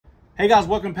Hey guys,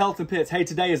 welcome to Pellets and Pits. Hey,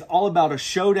 today is all about a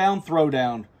showdown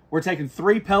throwdown. We're taking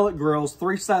 3 pellet grills,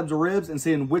 3 slabs of ribs, and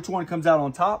seeing which one comes out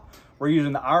on top. We're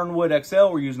using the Ironwood XL,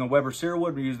 we're using the Weber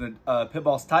Searwood, we're using the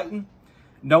Boss Titan.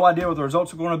 No idea what the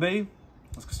results are going to be.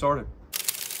 Let's get started.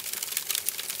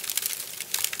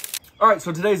 All right,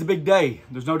 so today's a big day.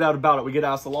 There's no doubt about it. We get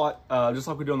asked a lot, just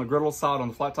like we do on the GRILLS side, on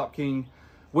the Flat Top King.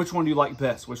 Which one do you like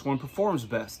best? Which one performs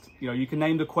best? You know, you can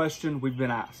name the question. We've been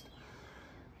asked.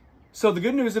 So the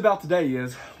good news about today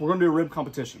is we're going to do a rib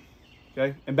competition,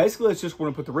 okay? And basically it's just we're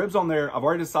going to put the ribs on there. I've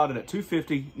already decided at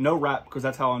 250, no wrap, because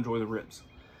that's how I enjoy the ribs.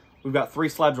 We've got 3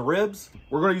 slabs of ribs.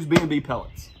 We're going to use B&B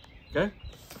pellets, okay?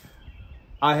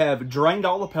 I have drained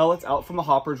all the pellets out from the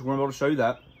hoppers. We're able to show you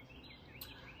that.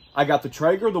 I got the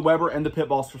Traeger, the Weber, and the Pit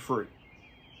Boss for free.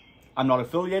 I'm not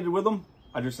affiliated with them.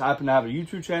 I just happen to have a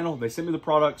YouTube channel. They sent me the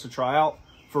products to try out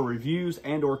for reviews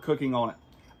and or cooking on it.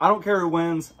 I don't care who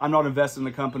wins. I'm not invested in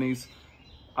the companies.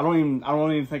 I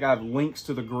don't even think I have links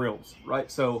to the grills, right?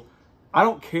 So I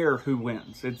don't care who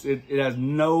wins. It has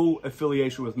no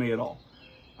affiliation with me at all.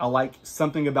 I like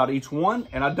something about each one,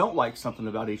 and I don't like something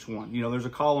about each one. You know, there's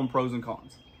a column pros and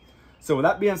cons. So with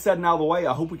that being said and out of the way,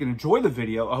 I hope we can enjoy the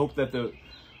video. I hope that the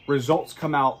results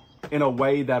come out in a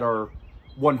way that are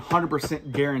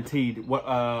 100% guaranteed.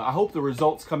 I hope the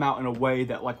results come out in a way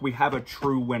that like we have a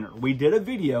true winner. We did a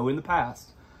video in the past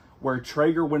where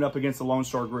Traeger went up against the Lone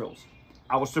Star Grills.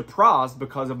 I was surprised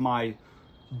because of my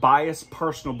biased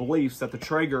personal beliefs that the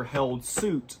Traeger held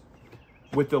suit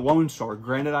with the Lone Star.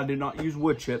 Granted, I did not use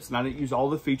wood chips and I didn't use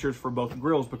all the features for both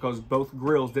grills because both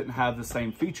grills didn't have the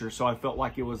same features. So I felt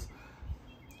like it was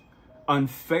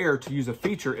unfair to use a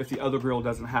feature if the other grill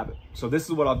doesn't have it. So this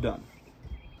is what I've done.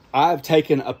 I've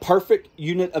taken a perfect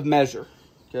unit of measure,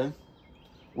 okay?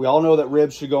 We all know that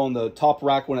ribs should go on the top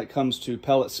rack when it comes to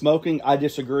pellet smoking. I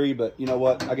disagree, but you know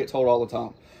what? I get told all the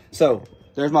time. So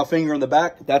there's my finger in the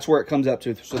back. That's where it comes up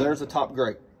to. So there's the top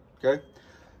grate, okay?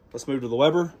 Let's move to the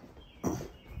Weber.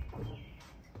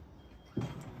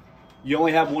 You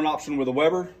only have one option with a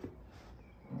Weber.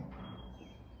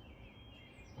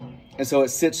 And so it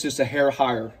sits just a hair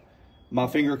higher. My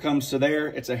finger comes to there,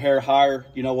 it's a hair higher.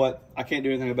 You know what? I can't do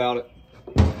anything about it.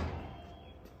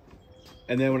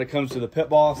 And then when it comes to the Pit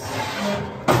Boss,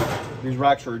 these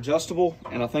racks are adjustable.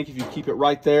 And I think if you keep it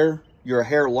right there, you're a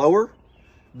hair lower,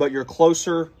 but you're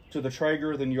closer to the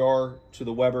Traeger than you are to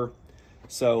the Weber.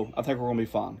 So I think we're gonna be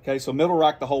fine. Okay, so middle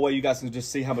rack the whole way. You guys can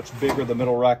just see how much bigger the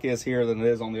middle rack is here than it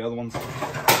is on the other ones.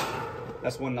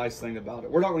 That's one nice thing about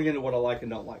it. We're not gonna get into what I like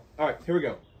and don't like. All right, here we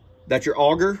go. That's your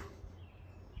auger.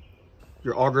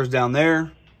 Your auger's down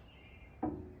there.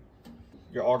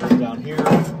 Your auger's down here.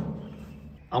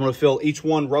 I'm gonna fill each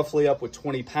one roughly up with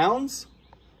 20 pounds.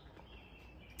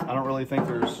 I don't really think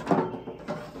there's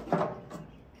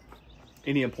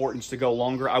any importance to go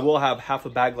longer. I will have half a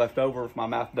bag left over if my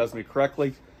math does me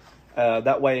correctly.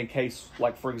 That way, in case,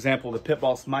 like for example, the Pit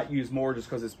Boss might use more just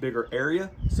because it's bigger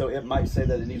area. So it might say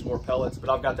that it needs more pellets, but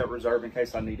I've got that reserved in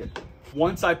case I need it.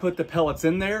 Once I put the pellets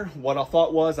in there, what I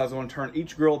thought was I was going to turn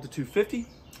each grill to 250,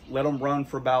 let them run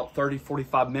for about 30,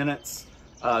 45 minutes.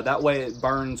 That way it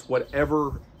burns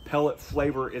whatever pellet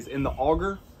flavor is in the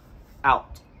auger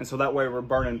out. And so that way we're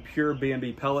burning pure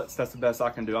B&B pellets. That's the best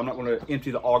I can do. I'm not going to empty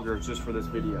the auger just for this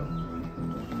video.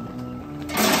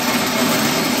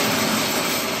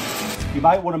 You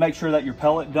might want to make sure that your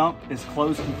pellet dump is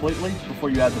closed completely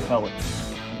before you add the pellets.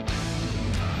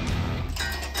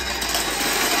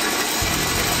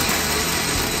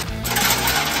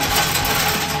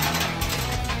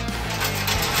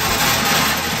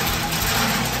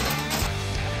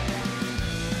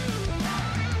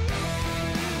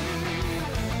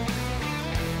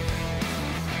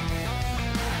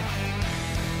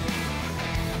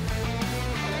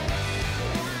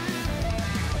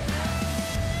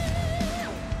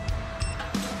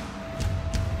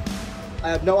 I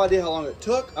have no idea how long it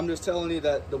took. I'm just telling you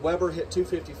that the Weber hit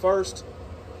 250 first,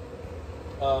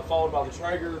 followed by the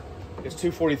Traeger is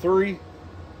 243.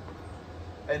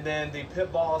 And then the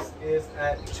Pit Boss is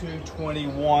at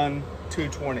 221,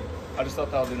 220. I just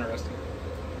thought that was interesting.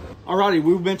 Alrighty,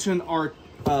 we mentioned our,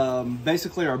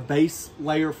 basically our base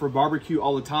layer for barbecue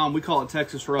all the time. We call it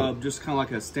Texas rub, just kind of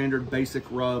like a standard basic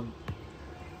rub.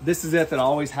 This is it that I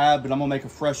always have, but I'm gonna make a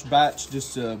fresh batch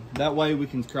just to, that way we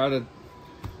can try to,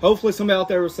 hopefully somebody out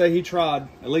there will say he tried.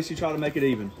 At least he tried to make it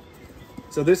even.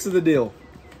 So this is the deal.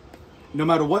 No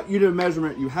matter what unit of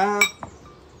measurement you have,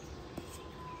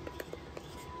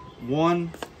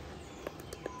 1,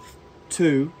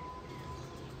 2,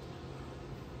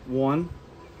 1,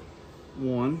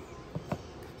 1,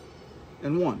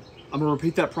 and 1. I'm gonna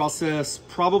repeat that process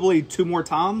probably 2 more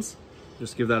times.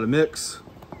 Just give that a mix.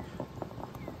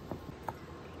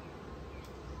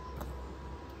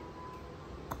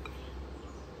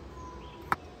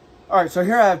 All right, so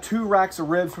here I have 2 racks of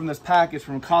ribs from this package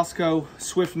from Costco,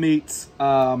 Swift Meats.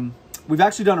 We've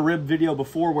actually done a rib video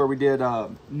before where we did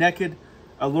naked,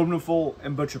 aluminum foil,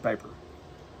 and butcher paper.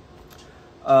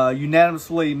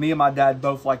 Unanimously, me and my dad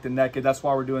both like the naked. That's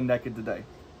why we're doing naked today.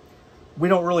 We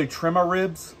don't really trim our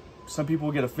ribs. Some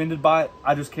people get offended by it.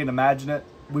 I just can't imagine it.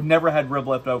 We've never had rib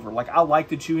left over. Like, I like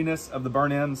the chewiness of the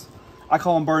burnt ends. I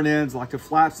call them burnt ends, like the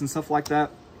flaps and stuff like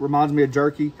that. Reminds me of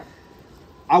jerky.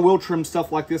 I will trim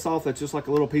stuff like this off. That's just like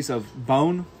a little piece of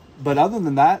bone. But other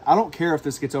than that, I don't care if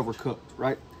this gets overcooked,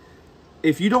 right?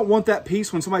 If you don't want that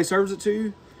piece when somebody serves it to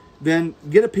you, then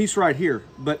get a piece right here.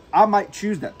 But I might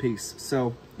choose that piece.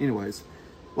 So anyways,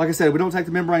 like I said, we don't take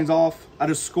the membranes off. I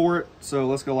just score it. So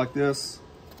let's go like this.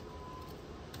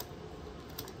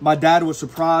 My dad was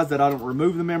surprised that I don't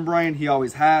remove the membrane. He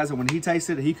always has. And when he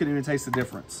tasted it, he couldn't even taste the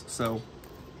difference. So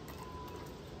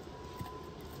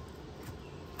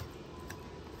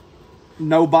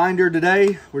no binder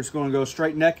today. We're just going to go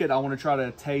straight naked. I want to try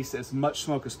to taste as much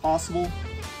smoke as possible.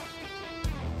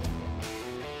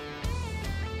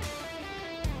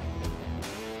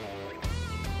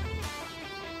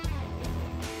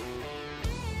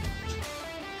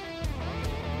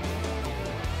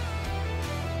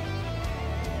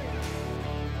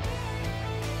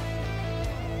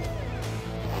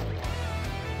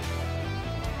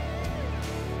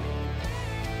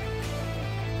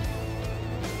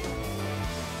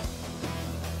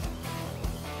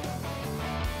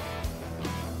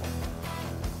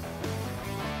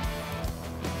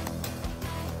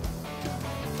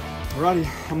 Alrighty,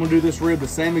 I'm gonna do this rib the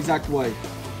same exact way.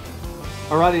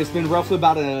 Alrighty, it's been roughly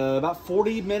about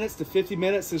 40 minutes to 50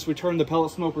 minutes since we turned the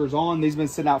pellet smokers on. These have been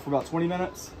sitting out for about 20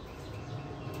 minutes.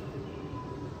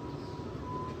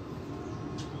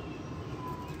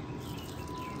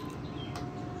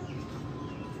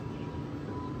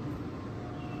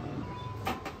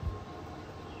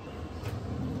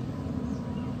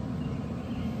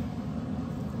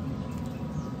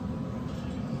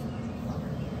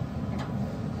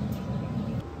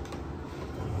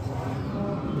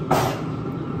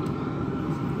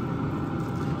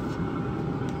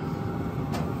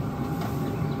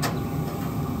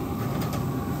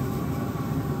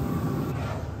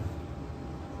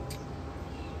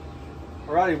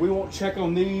 Alrighty, we won't check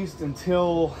on these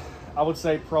until, I would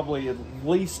say, probably at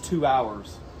least 2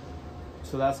 hours.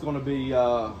 So that's going to be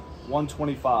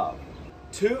 125.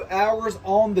 2 hours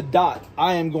on the dot.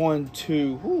 I am going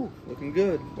to, whew, looking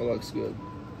good. That looks good.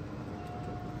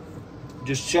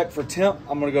 Just check for temp.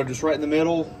 I'm going to go just right in the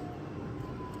middle.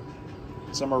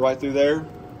 Somewhere right through there.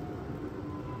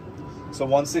 So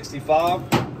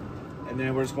 165. And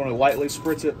then we're just going to lightly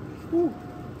spritz it. Whew.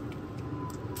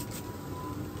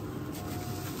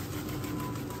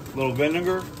 Little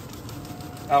vinegar,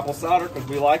 apple cider, because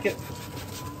we like it.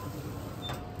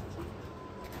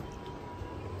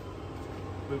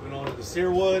 Moving on to the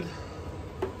Searwood.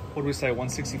 What do we say,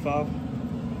 165?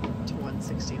 To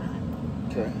 169.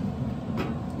 Okay.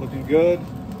 Looking good.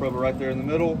 Rub it right there in the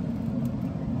middle.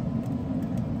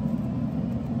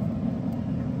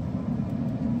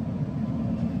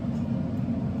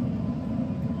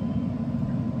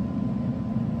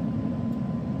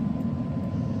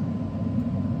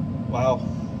 Wow.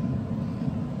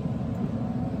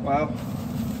 Wow.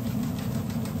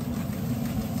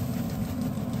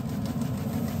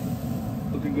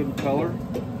 Looking good with color.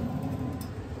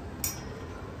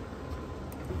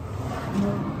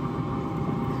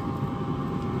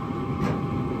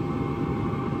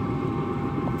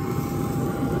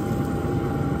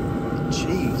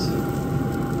 Jeez.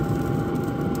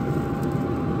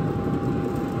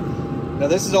 Now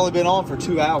this has only been on for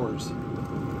 2 hours.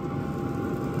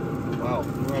 Wow,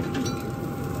 we're going to have to keep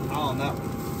an eye on that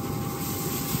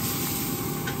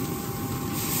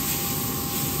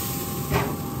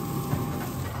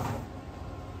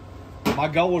one. My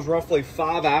goal was roughly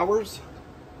 5 hours.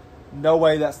 No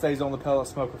way that stays on the pellet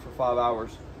smoker for 5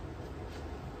 hours.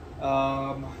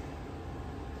 I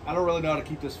don't really know how to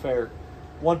keep this fair.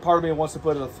 One part of me wants to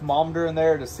put a thermometer in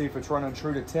there to see if it's running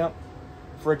true to temp.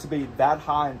 For it to be that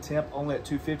high in temp, only at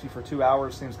 250 for 2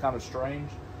 hours, seems kind of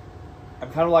strange. I'm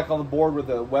kind of like on the board with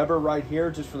the Weber right here,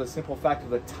 just for the simple fact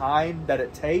of the time that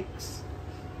it takes.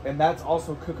 And that's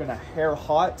also cooking a hair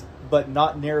hot, but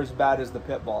not near as bad as the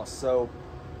Pit Boss. So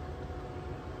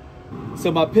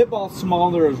my Pit Boss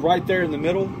thermometer is right there in the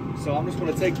middle. So I'm just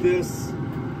going to take this,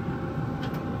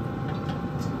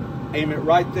 aim it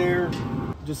right there,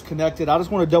 just connect it. I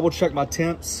just want to double check my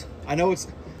temps. I know it's,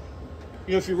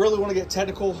 you know, if you really want to get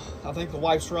technical, I think the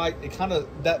wife's right. It kind of,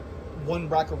 that one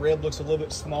rack of rib looks a little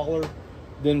bit smaller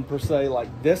than per se like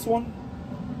this one,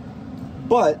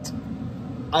 but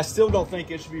I still don't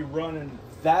think it should be running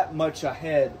that much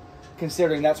ahead,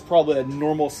 considering that's probably a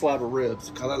normal slab of ribs.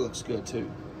 God, that looks good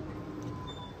too.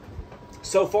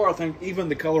 So far, I think even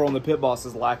the color on the Pit Boss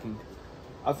is lacking.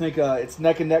 I think it's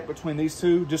neck and neck between these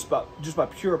two, just by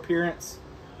pure appearance.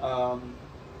 That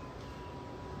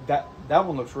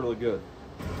one looks really good.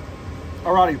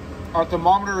 Alrighty, our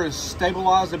thermometer is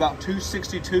stabilized about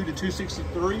 262 to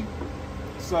 263.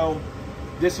 So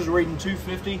this is reading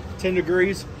 250, 10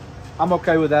 degrees. I'm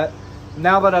okay with that.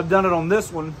 Now that I've done it on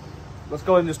this one, let's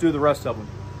go ahead and just do the rest of them.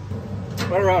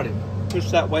 Alrighty,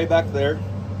 push that way back there.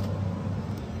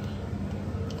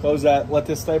 Close that, let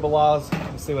this stabilize,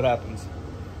 and see what happens.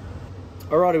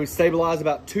 Alrighty, we stabilized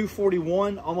about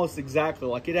 241, almost exactly.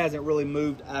 Like it hasn't really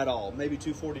moved at all. Maybe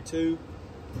 242.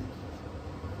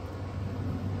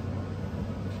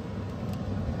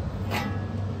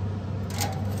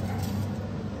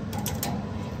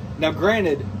 Now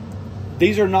granted,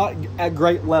 these are not at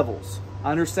great levels.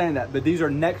 I understand that, but these are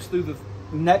next to the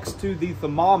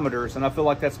thermometers, and I feel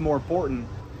like that's more important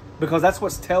because that's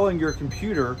what's telling your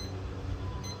computer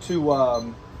to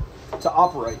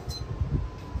operate.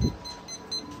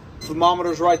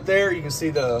 Thermometers right there. You can see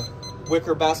the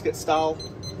wicker basket style.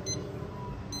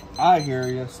 I hear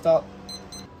you. Stop.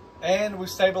 And we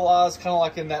stabilized kind of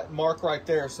like in that mark right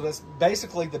there. So that's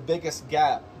basically the biggest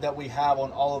gap that we have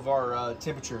on all of our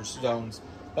temperature zones.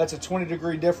 That's a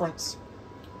 20-degree difference.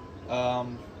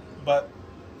 But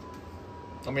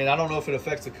I mean, I don't know if it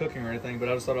affects the cooking or anything, but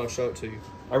I just thought I'd show it to you.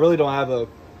 I really don't have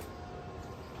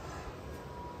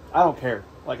I don't care.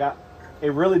 Like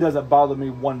it really doesn't bother me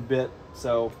one bit.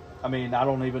 So, I mean, I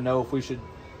don't even know if we should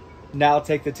now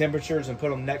take the temperatures and put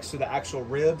them next to the actual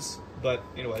ribs. But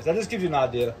anyways, that just gives you an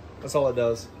idea. That's all it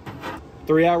does.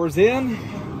 3 hours in,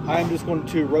 I am just going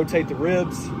to rotate the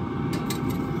ribs.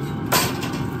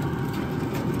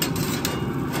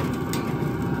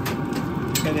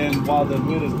 And then while the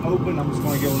lid is open, I'm just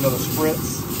going to give another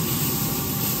spritz.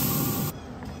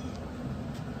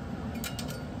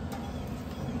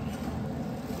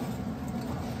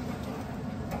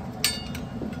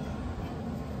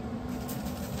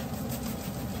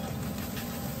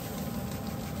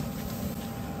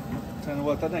 Tell you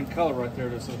what, that dang color right there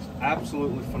just looks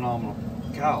absolutely phenomenal.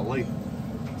 Golly,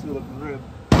 it's a good looking rib.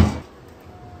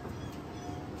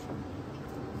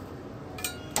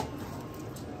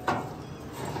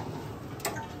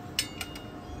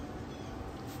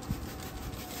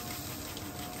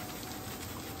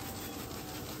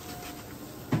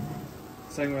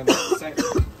 Same with the same.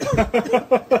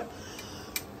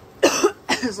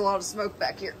 There's a lot of smoke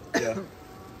back here. Yeah.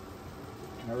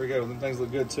 There we go. Them things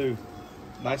look good too.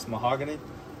 Nice mahogany.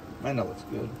 Man, that looks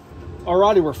good.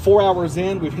 Alrighty, we're 4 hours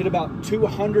in. We've hit about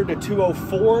 200 to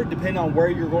 204, depending on where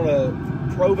you're going to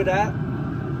probe it at.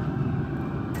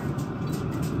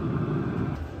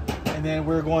 And then I'm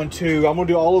going to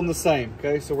do all of them the same.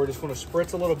 Okay, so we're just going to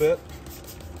spritz a little bit.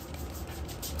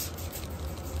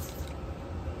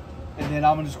 And then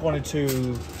I'm just going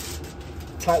to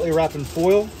tightly wrap in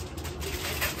foil.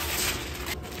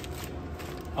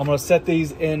 I'm going to set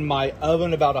these in my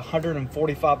oven about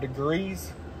 145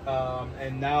 degrees.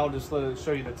 And now just let it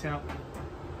show you the temp.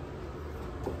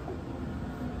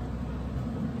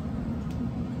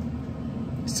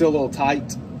 Still a little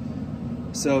tight.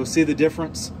 So see the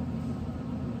difference?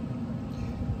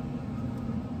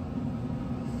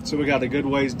 So we got a good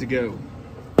ways to go.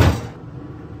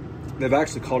 They've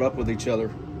actually caught up with each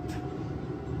other.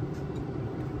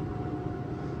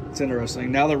 It's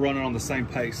interesting. Now they're running on the same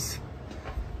pace.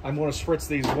 I'm going to spritz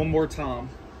these one more time.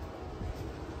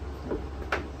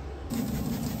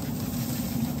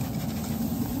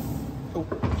 Oh,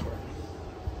 sorry.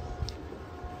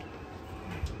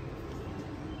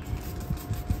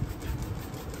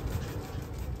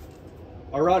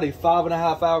 Alrighty,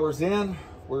 5.5 hours in.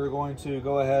 We're going to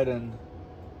go ahead and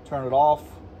turn it off.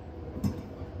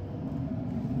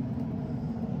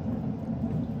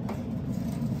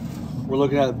 We're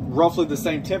looking at roughly the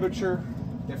same temperature,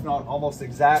 if not almost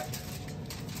exact.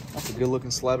 That's a good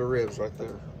looking slab of ribs right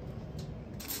there.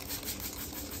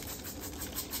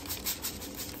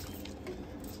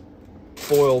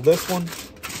 Foil this one.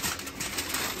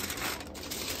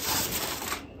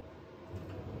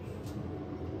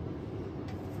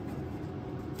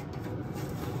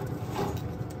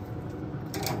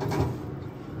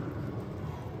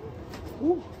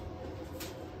 Woo.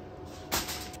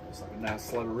 Looks like a nice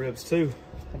slab of ribs too.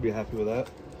 I'd be happy with that.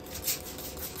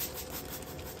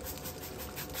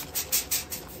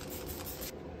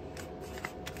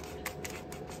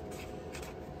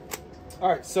 All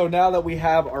right, so now that we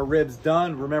have our ribs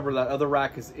done, remember that other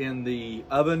rack is in the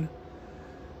oven.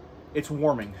 it's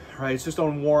warming, right? It's just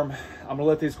on warm. I'm gonna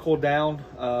let these cool down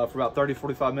for about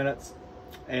 30-45 minutes,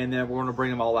 and then we're gonna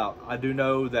bring them all out. I do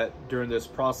know that during this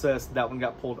process, that one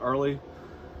got pulled early.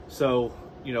 So,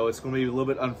 you know, it's gonna be a little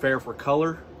bit unfair for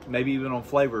color, maybe even on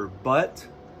flavor, but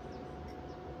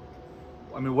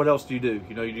I mean, what else do?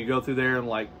 You know, you go through there and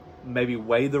like maybe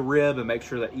weigh the rib and make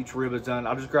sure that each rib is done.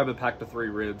 I'll just grab a pack of 3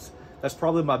 ribs. That's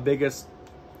probably my biggest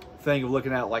thing of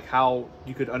looking at like how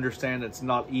you could understand it's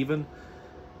not even.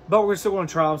 But we're still going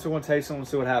to try them, still going to taste them, and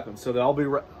see what happens. So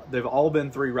they've all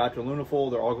been 3 wrapped in Lunifoil.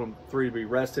 They're all going 3 to be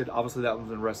rested. Obviously, that one's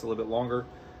been rested a little bit longer.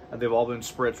 And they've all been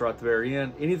spritzed right at the very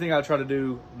end. Anything I try to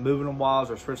do, moving them wise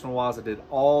or spritzing them wise, I did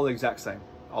all the exact same.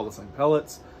 All the same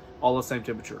pellets, all the same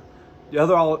temperature. The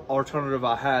other alternative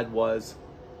I had was,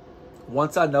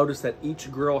 once I noticed that each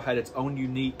grill had its own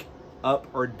unique up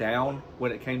or down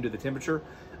when it came to the temperature,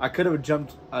 I could have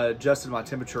adjusted my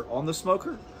temperature on the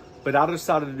smoker, but I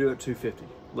decided to do it 250.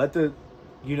 Let the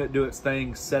unit do its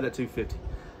thing, set at 250.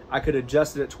 I could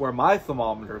adjust it to where my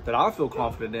thermometer that I feel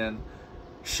confident in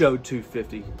showed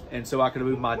 250. And so I could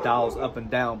move my dials up and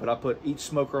down, but I put each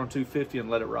smoker on 250 and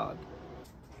let it ride.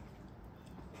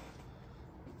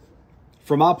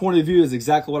 From my point of view, is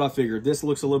exactly what I figured. This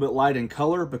looks a little bit light in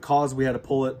color because we had to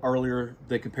pull it earlier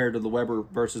than compared to the Weber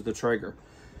versus the Traeger.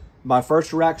 My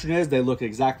first reaction is they look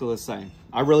exactly the same.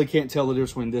 I really can't tell the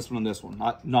difference between this one and this one.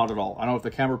 Not at all. I don't know if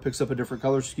the camera picks up a different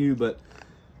color skew, but...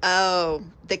 Oh,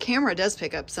 the camera does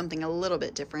pick up something a little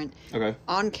bit different. Okay.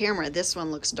 On camera, this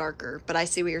one looks darker, but I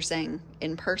see what you're saying.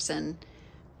 In person,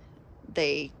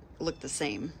 they look the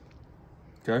same.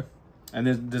 Okay. And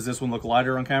then does this one look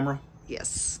lighter on camera?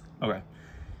 Yes. Okay.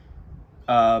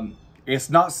 It's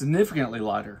not significantly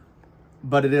lighter,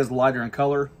 but it is lighter in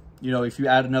color. You know, if you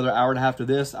add another hour and a half to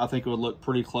this, I think it would look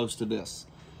pretty close to this.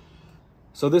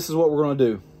 So this is what we're going to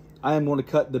do. I am going to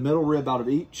cut the middle rib out of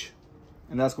each,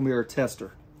 and that's going to be our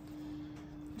tester.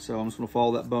 So I'm just going to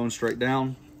follow that bone straight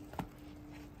down.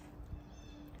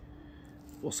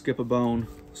 We'll skip a bone,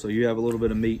 so you have a little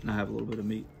bit of meat and I have a little bit of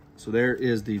meat. So there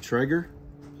is the Traeger.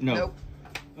 No.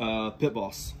 Nope. Pit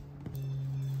Boss.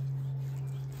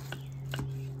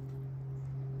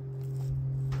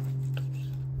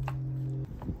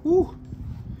 Woo.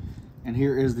 And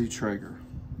here is the Traeger.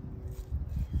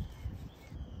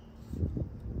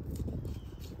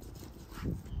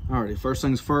 Alrighty, first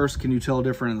things first, can you tell a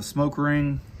difference in the smoke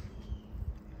ring?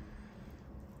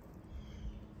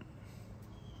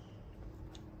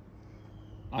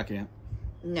 I can't.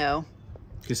 No.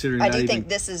 Considering I do think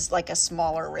this is like a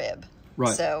smaller rib.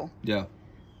 Right. So. Yeah.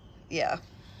 Yeah.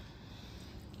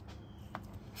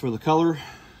 For the color,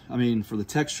 I mean, for the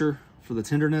texture, for the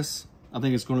tenderness, I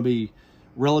think it's going to be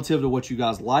relative to what you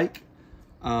guys like.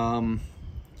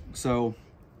 So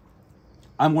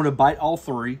I'm going to bite all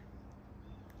 3.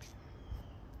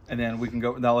 And then we can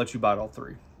go, and I'll let you bite all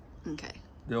 3. Okay.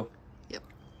 Deal? Yep.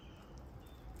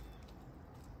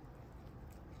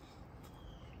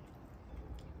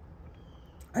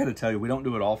 I had to tell you, we don't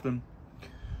do it often,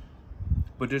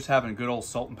 but just having good old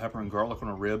salt and pepper and garlic on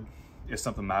a rib is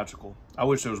something magical. I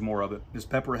wish there was more of it. It's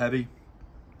pepper heavy.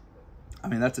 I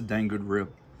mean, that's a dang good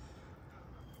rib.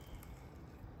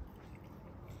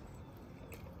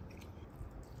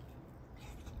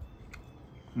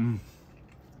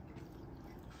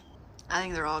 I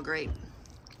think they're all great.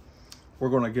 We're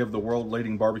going to give the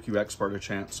world-leading barbecue expert a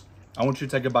chance. I want you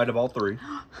to take a bite of all 3.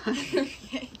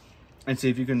 Okay. And see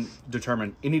if you can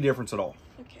determine any difference at all.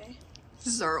 Okay. This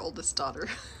is our oldest daughter.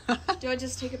 Do I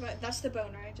just take a bite? That's the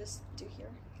bone, right? Just do here.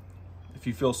 If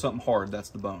you feel something hard, that's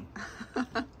the bone.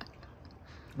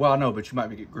 Well, I know, but you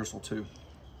might get gristle too.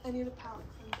 I need a palate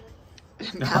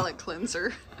cleanser. Palate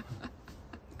cleanser.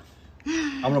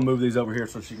 I'm going to move these over here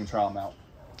so she can try them out.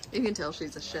 You can tell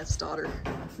she's a chef's daughter.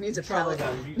 Needs a Try those palate.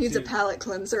 out. You can Needs see a it. palate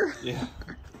cleanser. Yeah.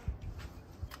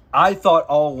 I thought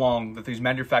all along that these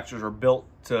manufacturers are built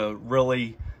to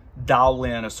really dial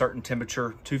in a certain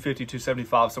temperature, 250,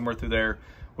 275, somewhere through there,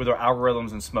 with our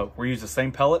algorithms and smoke. We use the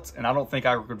same pellets, and I don't think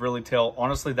I could really tell,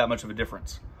 honestly, that much of a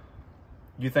difference.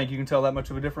 You think you can tell that much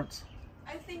of a difference?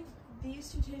 I think these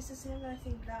two taste the same, but I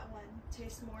think that one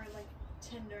tastes more like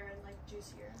tender and like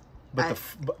juicier. But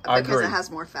I because agree. it has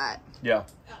more fat. Yeah.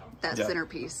 Oh. That Yeah.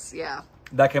 centerpiece, yeah.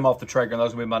 That came off the Traeger, and that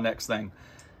was going to be my next thing.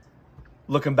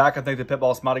 Looking back, I think the Pit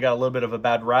Boss might have got a little bit of a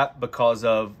bad rap because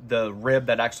of the rib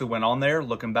that actually went on there.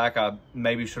 Looking back, I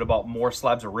maybe should have bought more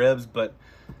slabs of ribs, but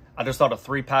I just thought a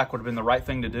 3-pack would have been the right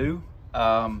thing to do.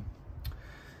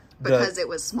 Because it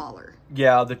was smaller.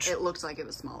 Yeah. It looked like it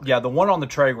was smaller. Yeah, the one on the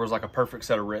Traeger was like a perfect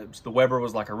set of ribs. The Weber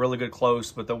was like a really good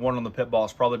close, but the one on the Pit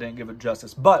Boss probably didn't give it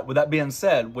justice. But with that being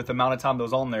said, with the amount of time that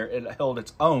was on there, it held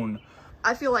its own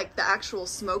I feel like the actual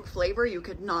smoke flavor, you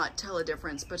could not tell a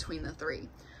difference between the three.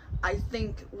 I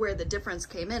think where the difference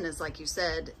came in is, like you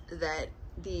said, that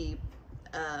the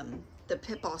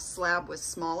Pit Boss slab was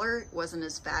smaller, wasn't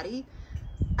as fatty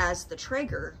as the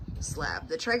Traeger slab.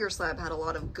 The Traeger slab had a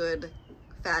lot of good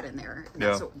fat in there. And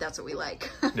that's what we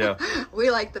like. Yeah. We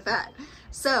like the fat.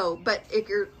 So, but if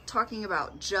you're talking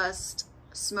about just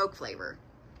smoke flavor,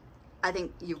 I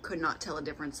think you could not tell a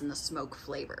difference in the smoke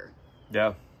flavor.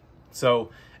 Yeah.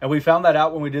 So, and we found that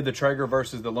out when we did the Traeger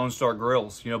versus the Lone Star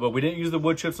grills, you know, but we didn't use the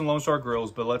wood chips and Lone Star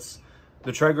grills, but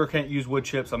the Traeger can't use wood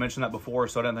chips. I mentioned that before,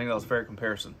 so I didn't think that was a fair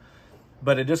comparison.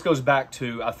 But it just goes back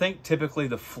to, I think typically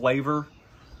the flavor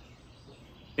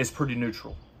is pretty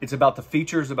neutral. It's about the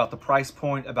features, about the price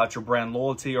point, about your brand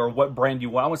loyalty, or what brand you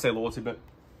want. I wouldn't say loyalty, but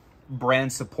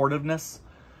brand supportiveness.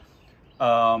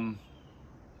 I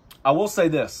will say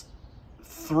this.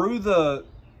 Through the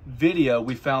video,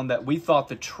 we found that we thought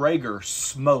the Traeger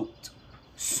smoked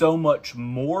so much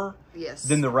more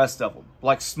than the rest of them.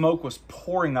 Like, smoke was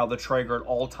pouring out of the Traeger at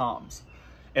all times.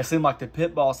 It seemed like the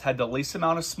Pit Boss had the least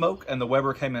amount of smoke and the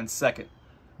Weber came in second,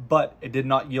 but it did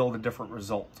not yield a different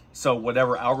result. So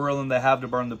whatever algorithm they have to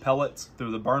burn the pellets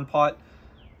through the burn pot,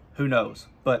 who knows?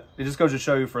 But it just goes to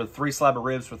show you, for 3 slab of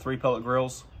ribs for 3 pellet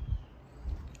grills,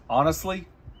 honestly,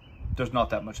 there's not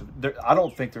that much of it. I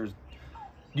don't think there's,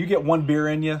 you get 1 beer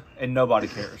in you and nobody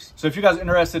cares. So if you guys are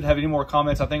interested, have any more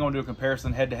comments, I think I'm gonna do a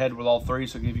comparison head to head with all 3.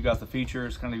 So give you guys the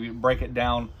features, kind of break it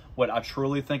down, what I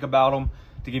truly think about them,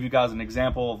 to give you guys an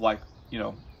example of, like, you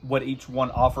know, what each one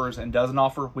offers and doesn't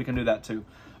offer. We can do that too.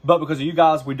 But because of you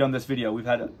guys, we've done this video. We've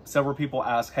had several people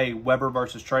ask, hey, Weber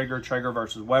versus Traeger, Traeger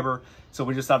versus Weber. So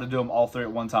we decided to do them all 3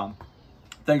 at one time.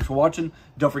 Thanks for watching.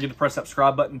 Don't forget to press that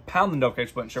subscribe button, pound the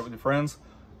notification button, share it with your friends.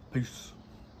 Peace.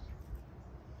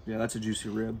 Yeah, that's a juicy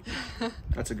rib.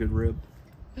 That's a good rib.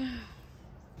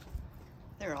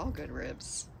 They're all good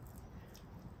ribs.